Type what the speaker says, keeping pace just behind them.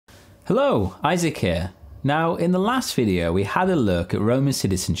Hello, Isaac here. Now, in the last video, we had a look at Roman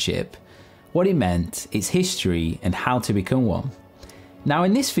citizenship, what it meant, its history, and how to become one. Now,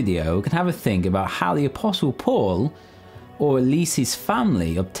 in this video, we can have a think about how the Apostle Paul, or at least his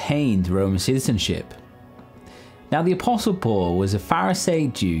family, obtained Roman citizenship. Now, the Apostle Paul was a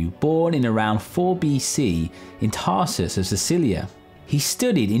Pharisaic Jew born in around 4 BC in Tarsus of Cilicia. He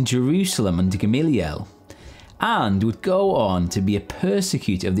studied in Jerusalem under Gamaliel, and would go on to be a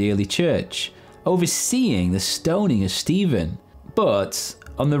persecutor of the early church, overseeing the stoning of Stephen. But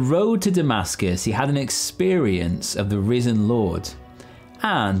on the road to Damascus, he had an experience of the risen Lord,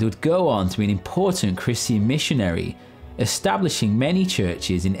 and would go on to be an important Christian missionary, establishing many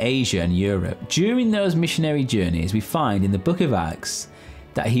churches in Asia and Europe. During those missionary journeys, we find in the book of Acts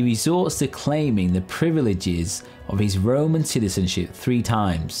that he resorts to claiming the privileges of his Roman citizenship 3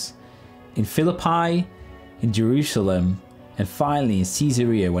 times, in Philippi, in Jerusalem, and finally in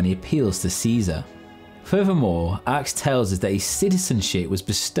Caesarea when he appeals to Caesar. Furthermore, Acts tells us that his citizenship was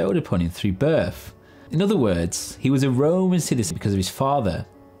bestowed upon him through birth. In other words, he was a Roman citizen because of his father.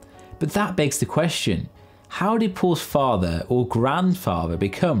 But that begs the question, how did Paul's father or grandfather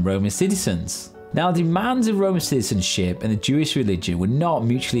become Roman citizens? Now, the demands of Roman citizenship and the Jewish religion were not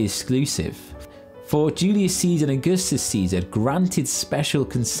mutually exclusive. For Julius Caesar and Augustus Caesar had granted special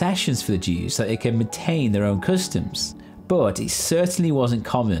concessions for the Jews so that they can maintain their own customs. But it certainly wasn't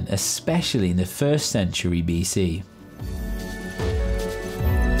common, especially in the 1st century BC.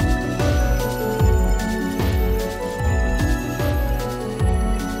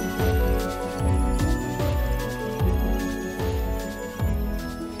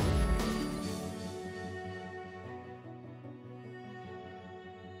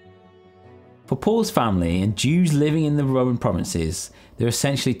 For Paul's family and Jews living in the Roman provinces, there are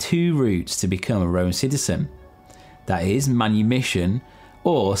essentially 2 routes to become a Roman citizen. That is, manumission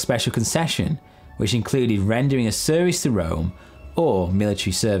or special concession, which included rendering a service to Rome or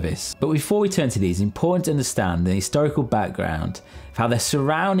military service. But before we turn to these, it's important to understand the historical background of how the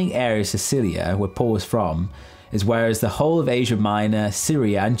surrounding area of Sicilia, where Paul was from, as well as the whole of Asia Minor,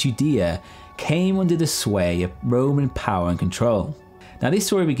 Syria and Judea, came under the sway of Roman power and control. Now, this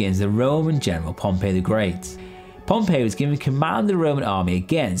story begins with the Roman general Pompey the Great. Pompey was given command of the Roman army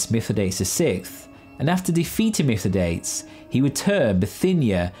against Mithridates VI, and after defeating Mithridates, he would turn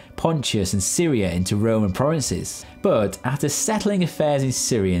Bithynia, Pontus and Syria into Roman provinces. But after settling affairs in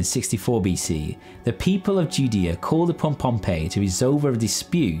Syria in 64 BC, the people of Judea called upon Pompey to resolve a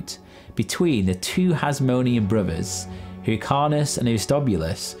dispute between the 2 Hasmonean brothers, Hyrcanus and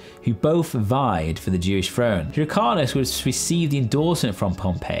Aristobulus, who both vied for the Jewish throne. Hyrcanus would receive the endorsement from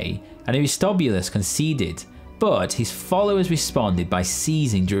Pompey, and Aristobulus conceded, but his followers responded by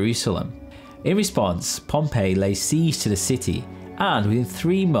seizing Jerusalem. In response, Pompey laid siege to the city, and within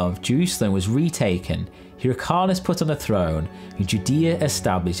 3 months Jerusalem was retaken, Hyrcanus put on the throne, and Judea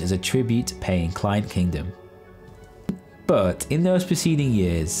established as a tribute-paying client kingdom. But in those preceding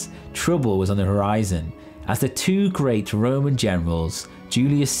years, trouble was on the horizon, as the 2 great Roman generals,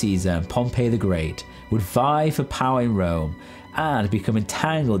 Julius Caesar and Pompey the Great, would vie for power in Rome and become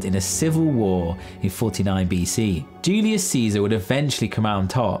entangled in a civil war in 49 BC. Julius Caesar would eventually come out on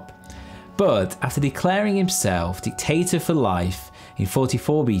top, but after declaring himself dictator for life in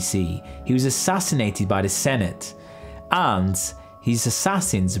 44 BC, he was assassinated by the Senate, and his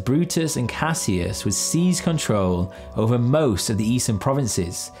assassins Brutus and Cassius would seize control over most of the eastern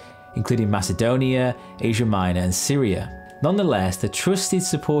provinces, including Macedonia, Asia Minor and Syria. Nonetheless, the trusted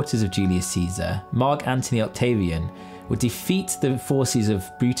supporters of Julius Caesar, Mark Antony Octavian, would defeat the forces of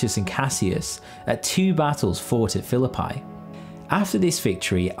Brutus and Cassius at 2 battles fought at Philippi. After this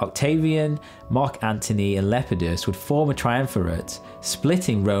victory, Octavian, Mark Antony and Lepidus would form a triumvirate,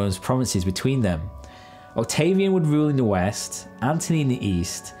 splitting Rome's provinces between them. Octavian would rule in the west, Antony in the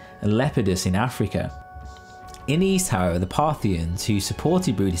east, and Lepidus in Africa. In the east, however, the Parthians, who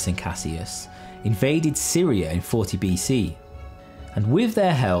supported Brutus and Cassius, invaded Syria in 40 BC, and with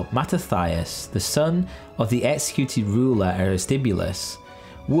their help, Mattathias, the son of the executed ruler Aristobulus,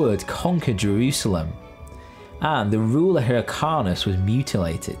 would conquer Jerusalem, and the ruler Hyrcanus was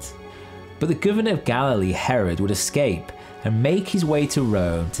mutilated. But the governor of Galilee, Herod, would escape and make his way to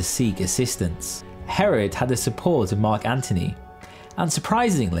Rome to seek assistance. Herod had the support of Mark Antony, and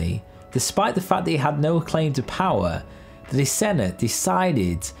surprisingly, despite the fact that he had no claim to power, the Senate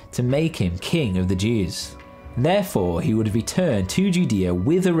decided to make him king of the Jews. Therefore, he would return to Judea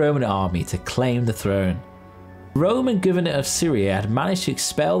with a Roman army to claim the throne. The Roman governor of Syria had managed to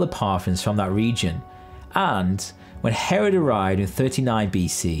expel the Parthians from that region, and when Herod arrived in 39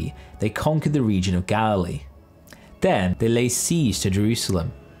 BC, they conquered the region of Galilee. Then they laid siege to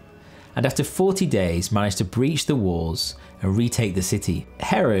Jerusalem. and after 40 days managed to breach the walls and retake the city.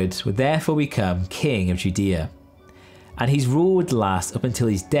 Herod would therefore become king of Judea, and his rule would last up until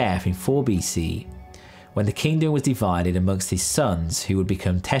his death in 4 BC, when the kingdom was divided amongst his sons who would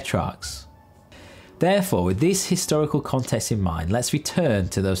become tetrarchs. Therefore, with this historical context in mind, let's return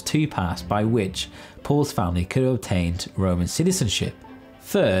to those two paths by which Paul's family could have obtained Roman citizenship.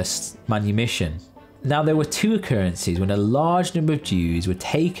 First, manumission. Now, there were two occurrences when a large number of Jews were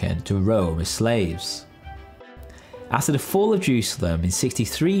taken to Rome as slaves. After the fall of Jerusalem in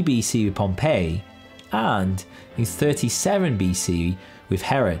 63 BC with Pompey, and in 37 BC with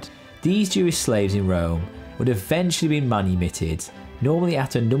Herod, these Jewish slaves in Rome would eventually be manumitted, normally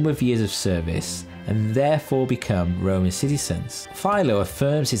after a number of years of service, and therefore become Roman citizens. Philo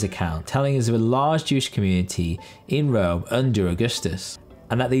affirms his account, telling us of a large Jewish community in Rome under Augustus,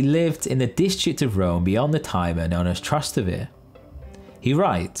 and that they lived in the district of Rome beyond the Tiber known as Trastevere. He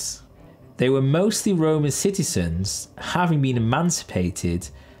writes, "They were mostly Roman citizens, having been emancipated,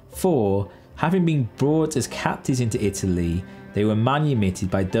 for, having been brought as captives into Italy, they were manumitted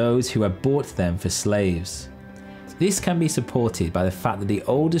by those who had bought them for slaves." This can be supported by the fact that the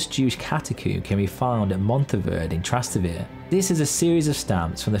oldest Jewish catacomb can be found at Monteverde in Trastevere. This is a series of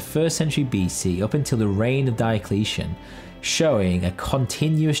stamps from the 1st century BC up until the reign of Diocletian, showing a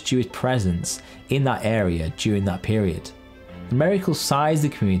continuous Jewish presence in that area during that period. The numerical size of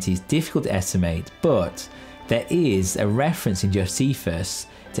the community is difficult to estimate, but there is a reference in Josephus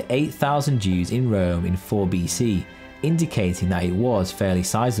to 8,000 Jews in Rome in 4 BC, indicating that it was fairly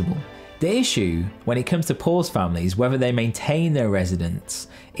sizable. The issue when it comes to Paul's family is whether they maintain their residence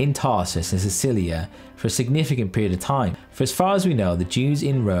in Tarsus and Sicilia for a significant period of time. For as far as we know, the Jews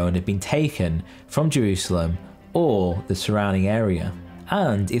in Rome had been taken from Jerusalem or the surrounding area,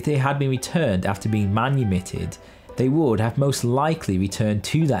 and if they had been returned after being manumitted, they would have most likely returned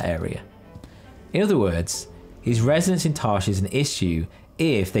to that area. In other words, his residence in Tarsus is an issue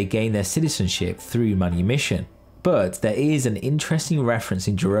if they gain their citizenship through manumission. But there is an interesting reference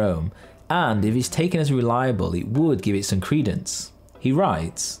in Jerome, and if it's taken as reliable, it would give it some credence. He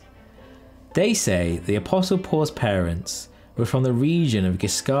writes, "They say the Apostle Paul's parents were from the region of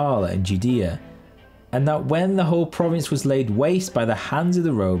Giscala in Judea, and that when the whole province was laid waste by the hands of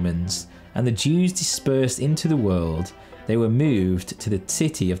the Romans, and the Jews dispersed into the world, they were moved to the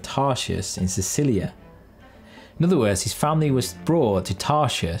city of Tarsus in Sicilia." In other words, his family was brought to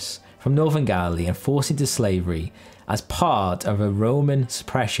Tarsus from northern Galilee and forced into slavery as part of a Roman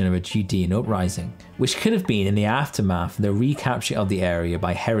suppression of a Judean uprising, which could have been in the aftermath of the recapture of the area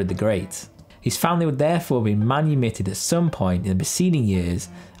by Herod the Great. His family would therefore have been manumitted at some point in the preceding years,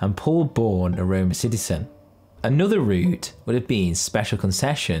 and Paul born a Roman citizen. Another route would have been special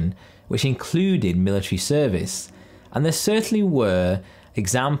concession, which included military service, and there certainly were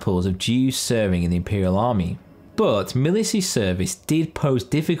examples of Jews serving in the imperial army. But military service did pose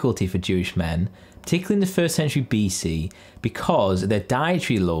difficulty for Jewish men, particularly in the 1st century BC, because of their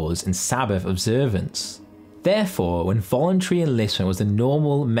dietary laws and Sabbath observance. Therefore, when voluntary enlistment was the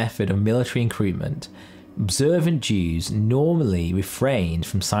normal method of military recruitment, observant Jews normally refrained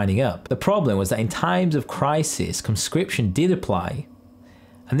from signing up. The problem was that in times of crisis, conscription did apply,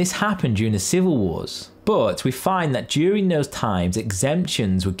 and this happened during the civil wars. But we find that during those times,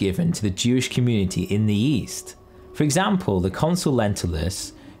 exemptions were given to the Jewish community in the East. For example, the consul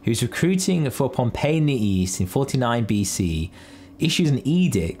Lentulus, who's recruiting for Pompey in the East in 49 BC, issues an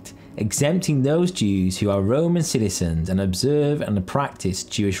edict exempting those Jews who are Roman citizens and observe and practice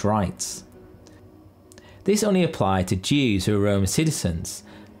Jewish rites. This only applied to Jews who were Roman citizens,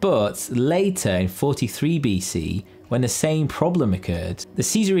 but later in 43 BC, when the same problem occurred, the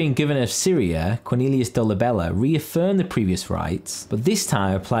Caesarean governor of Syria, Cornelius Dolabella, reaffirmed the previous rites, but this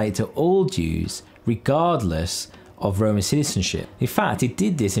time applied it to all Jews, regardless of Roman citizenship. In fact, he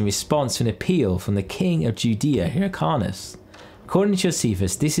did this in response to an appeal from the king of Judea, Hyrcanus. According to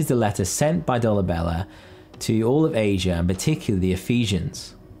Josephus, this is the letter sent by Dolabella to all of Asia, and particularly the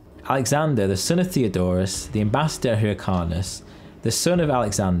Ephesians. Alexander, the son of Theodorus, the ambassador Hyrcanus, the son of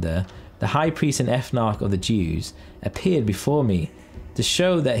Alexander, the high priest and ethnarch of the Jews, appeared before me to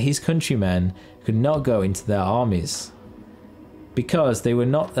show that his countrymen could not go into their armies, because they were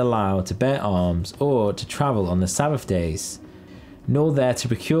not allowed to bear arms or to travel on the Sabbath days, nor there to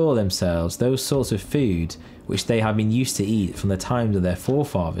procure themselves those sorts of food which they had been used to eat from the times of their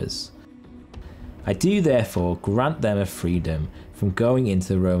forefathers. I do therefore grant them a freedom from going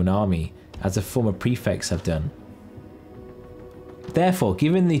into the Roman army, as the former prefects have done. Therefore,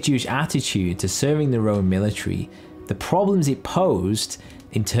 given the Jewish attitude to serving the Roman military, the problems it posed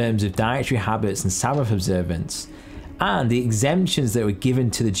in terms of dietary habits and Sabbath observance, and the exemptions that were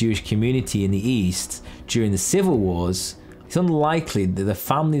given to the Jewish community in the East during the civil wars, it's unlikely that the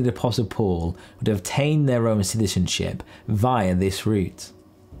family of the Apostle Paul would have obtained their Roman citizenship via this route.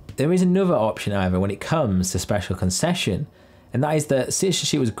 There is another option, however, when it comes to special concession, and that is that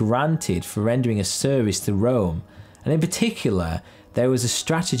citizenship was granted for rendering a service to Rome, and in particular, there was a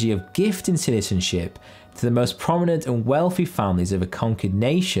strategy of gifting citizenship to the most prominent and wealthy families of a conquered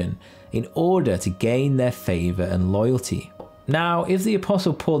nation in order to gain their favour and loyalty. Now, if the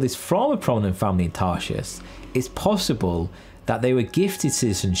Apostle Paul is from a prominent family in Tarsus, it's possible that they were gifted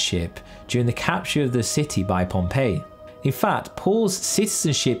citizenship during the capture of the city by Pompey. In fact, Paul's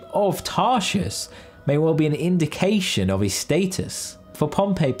citizenship of Tarsus may well be an indication of his status, for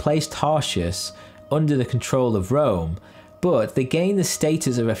Pompey placed Tarsus under the control of Rome, but they gained the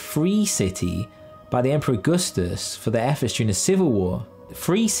status of a free city by the Emperor Augustus for their efforts during the Civil War.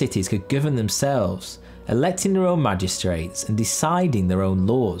 Free cities could govern themselves, electing their own magistrates and deciding their own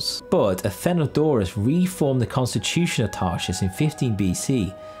laws. But Athenodorus reformed the constitution of Tarsus in 15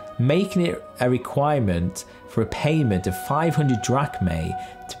 BC, making it a requirement for a payment of 500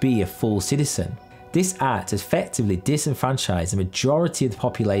 drachmae to be a full citizen. This act effectively disenfranchised the majority of the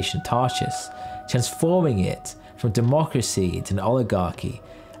population of Tarsus, transforming it from democracy to an oligarchy,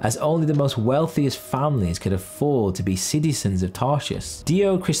 as only the most wealthiest families could afford to be citizens of Tarsus.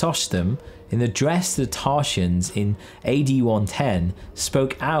 Dio Chrysostom, in the address to the Tarsians in AD 110,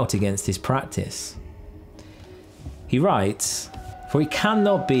 spoke out against this practice. He writes, "For it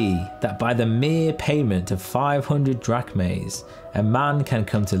cannot be that by the mere payment of 500 drachmaes a man can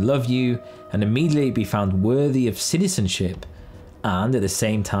come to love you and immediately be found worthy of citizenship, and at the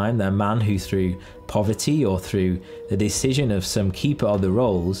same time that a man who through poverty or through the decision of some keeper of the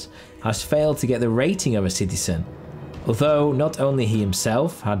rolls has failed to get the rating of a citizen, although not only he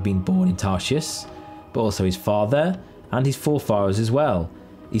himself had been born in Tarsus, but also his father and his forefathers as well,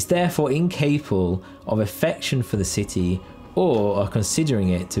 is therefore incapable of affection for the city or of considering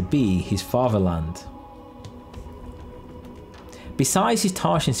it to be his fatherland." Besides his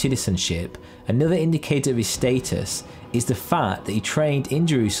Tarsian citizenship, another indicator of his status is the fact that he trained in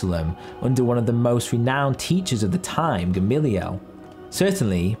Jerusalem under one of the most renowned teachers of the time, Gamaliel.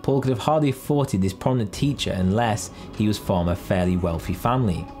 Certainly, Paul could have hardly afforded this prominent teacher unless he was from a fairly wealthy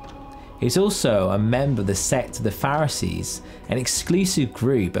family. He was also a member of the sect of the Pharisees, an exclusive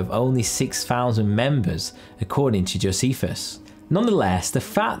group of only 6,000 members according to Josephus. Nonetheless, the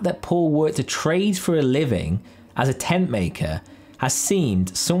fact that Paul worked a trade for a living as a tent maker has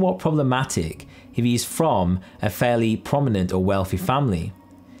seemed somewhat problematic if he is from a fairly prominent or wealthy family.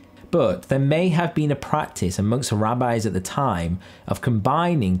 But there may have been a practice amongst rabbis at the time of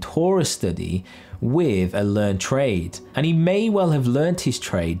combining Torah study with a learned trade, and he may well have learnt his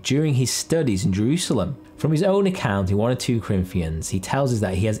trade during his studies in Jerusalem. From his own account in 1 or 2 Corinthians, he tells us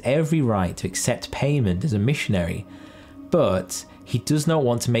that he has every right to accept payment as a missionary, but he does not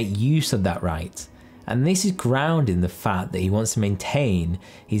want to make use of that right. And this is grounded in the fact that he wants to maintain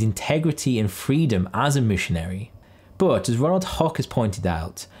his integrity and freedom as a missionary. But as Ronald Hock has pointed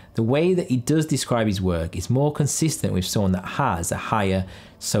out, the way that he does describe his work is more consistent with someone that has a higher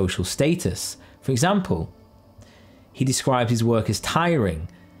social status. For example, he describes his work as tiring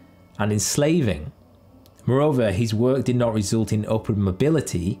and enslaving. Moreover, his work did not result in upward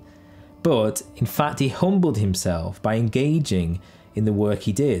mobility, but in fact he humbled himself by engaging in the work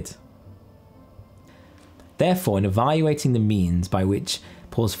he did. Therefore, in evaluating the means by which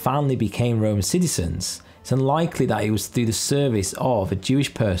Paul's family became Roman citizens, it's unlikely that it was through the service of a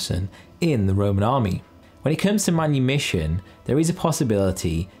Jewish person in the Roman army. When it comes to manumission, there is a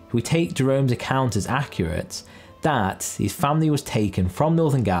possibility, if we take Jerome's account as accurate, that his family was taken from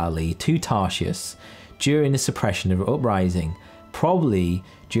northern Galilee to Tarsus during the suppression of an uprising, probably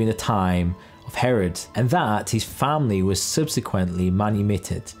during the time of Herod, and that his family was subsequently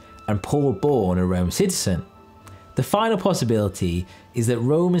manumitted and Paul born a Roman citizen. The final possibility is that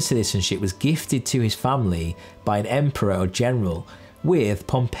Roman citizenship was gifted to his family by an emperor or general, with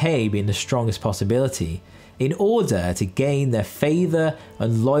Pompey being the strongest possibility, in order to gain their favour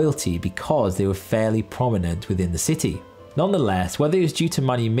and loyalty because they were fairly prominent within the city. Nonetheless, whether it was due to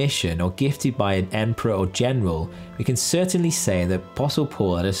manumission or gifted by an emperor or general, we can certainly say that Apostle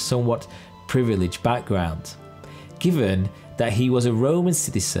Paul had a somewhat privileged background, given that he was a Roman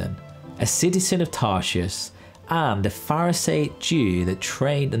citizen, a citizen of Tarsus, and a Pharisaic Jew that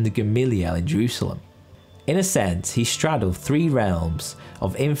trained under Gamaliel in Jerusalem. In a sense, he straddled 3 realms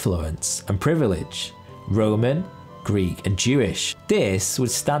of influence and privilege: Roman, Greek, and Jewish. This would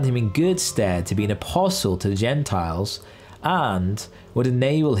stand him in good stead to be an apostle to the Gentiles and would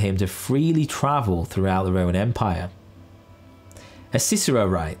enable him to freely travel throughout the Roman Empire. As Cicero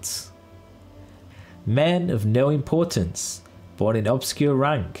writes, "Men of no importance, born in obscure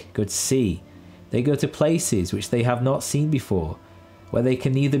rank, go to sea. They go to places which they have not seen before, where they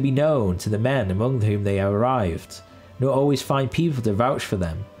can neither be known to the men among whom they have arrived, nor always find people to vouch for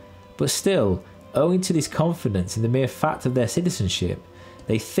them. But still, owing to this confidence in the mere fact of their citizenship,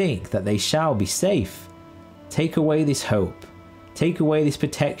 they think that they shall be safe. Take away this hope, take away this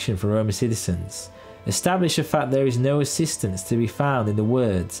protection from Roman citizens. Establish the fact there is no assistance to be found in the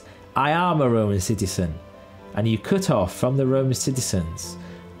words, 'I am a Roman citizen,' and you cut off from the Roman citizens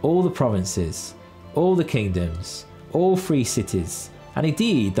all the provinces, all the kingdoms, all free cities, and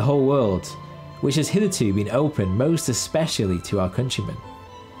indeed the whole world, which has hitherto been open most especially to our countrymen."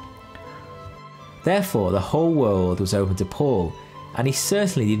 Therefore the whole world was open to Paul, and he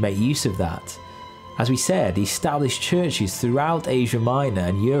certainly did make use of that. As we said, he established churches throughout Asia Minor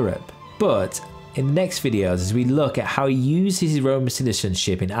and Europe. But in the next videos, as we look at how he used his Roman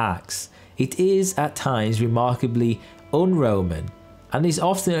citizenship in Acts, it is at times remarkably un-Roman, and is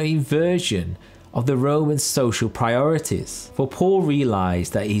often an inversion of the Roman social priorities. For Paul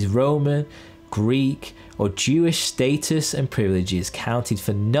realized that his Roman, Greek, or Jewish status and privileges counted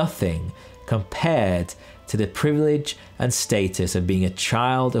for nothing compared to the privilege and status of being a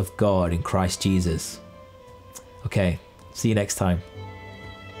child of God in Christ Jesus. Okay, see you next time.